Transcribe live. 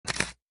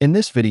In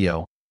this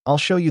video, I'll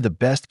show you the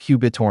best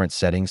qBittorrent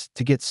settings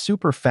to get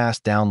super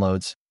fast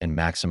downloads and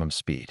maximum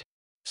speed.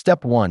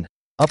 Step 1.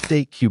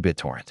 Update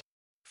qBittorrent.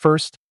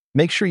 First,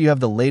 make sure you have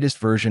the latest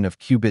version of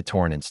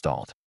qBittorrent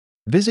installed.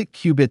 Visit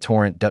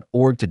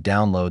qBittorrent.org to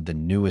download the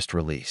newest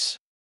release.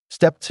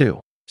 Step 2.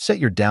 Set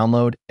your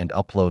download and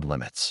upload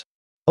limits.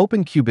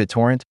 Open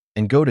qBittorrent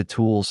and go to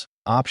Tools,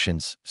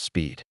 Options,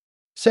 Speed.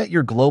 Set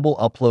your global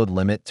upload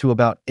limit to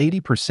about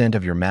 80%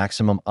 of your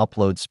maximum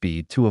upload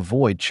speed to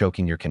avoid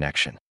choking your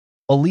connection.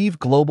 Or leave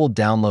global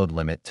download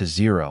limit to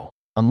 0,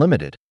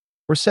 unlimited,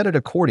 or set it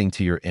according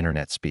to your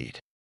internet speed.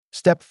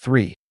 Step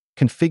 3.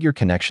 Configure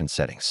connection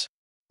settings.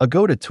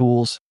 Go to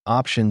Tools,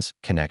 Options,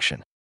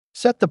 Connection.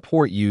 Set the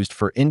port used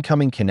for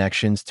incoming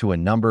connections to a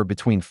number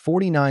between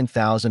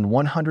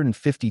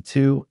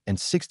 49,152 and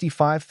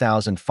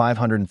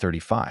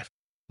 65,535.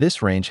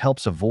 This range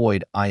helps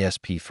avoid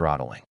ISP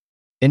throttling.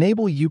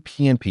 Enable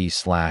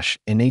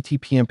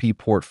UPnP/NATPnP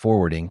port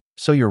forwarding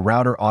so your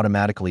router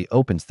automatically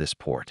opens this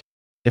port.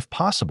 If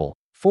possible,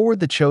 forward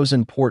the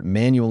chosen port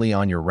manually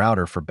on your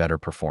router for better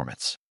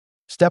performance.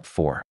 Step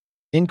 4.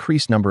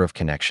 Increase number of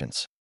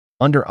connections.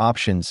 Under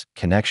Options,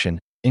 Connection,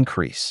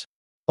 Increase.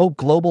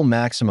 Global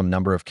maximum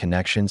number of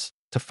connections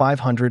to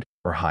 500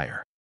 or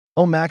higher.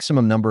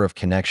 Maximum number of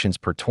connections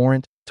per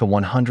torrent to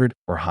 100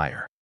 or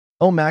higher.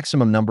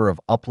 Maximum number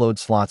of upload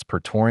slots per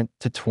torrent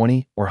to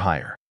 20 or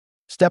higher.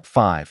 Step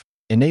 5.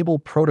 Enable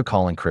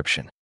protocol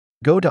encryption.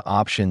 Go to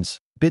Options,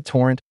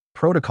 BitTorrent,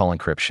 Protocol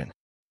Encryption.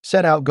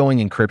 Set outgoing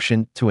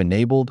encryption to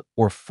enabled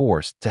or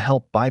forced to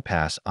help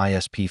bypass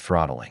ISP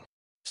throttling.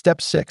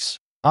 Step 6.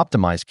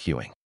 Optimize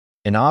queuing.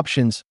 In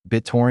Options,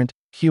 BitTorrent,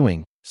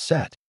 Queuing,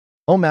 set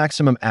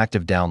maximum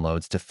active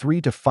downloads to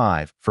 3 to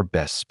 5 for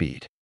best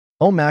speed.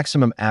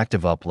 Maximum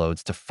active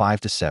uploads to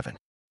 5 to 7.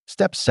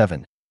 Step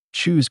 7.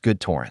 Choose good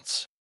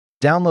torrents.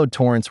 Download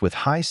torrents with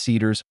high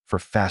seeders for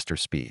faster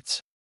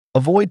speeds.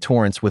 Avoid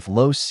torrents with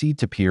low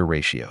seed-to-peer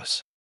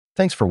ratios.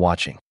 Thanks for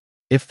watching.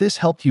 If this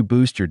helped you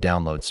boost your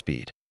download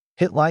speed,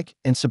 hit like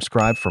and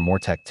subscribe for more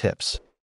tech tips.